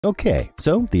Okay,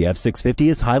 so the F650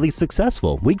 is highly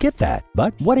successful, we get that.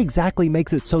 But what exactly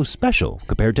makes it so special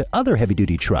compared to other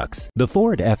heavy-duty trucks? The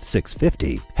Ford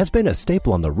F650 has been a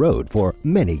staple on the road for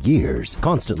many years,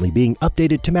 constantly being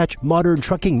updated to match modern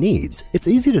trucking needs. It's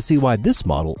easy to see why this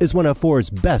model is one of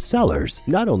Ford's best sellers,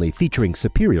 not only featuring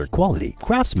superior quality,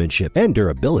 craftsmanship, and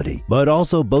durability, but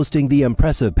also boasting the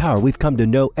impressive power we've come to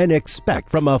know and expect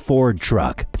from a Ford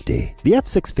truck. The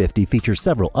F650 features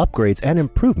several upgrades and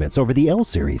improvements over the L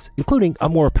series, including a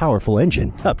more powerful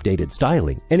engine, updated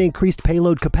styling, and increased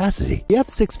payload capacity. The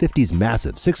F650's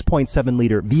massive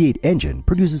 6.7-liter V8 engine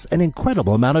produces an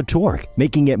incredible amount of torque,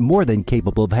 making it more than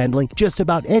capable of handling just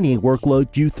about any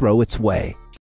workload you throw its way.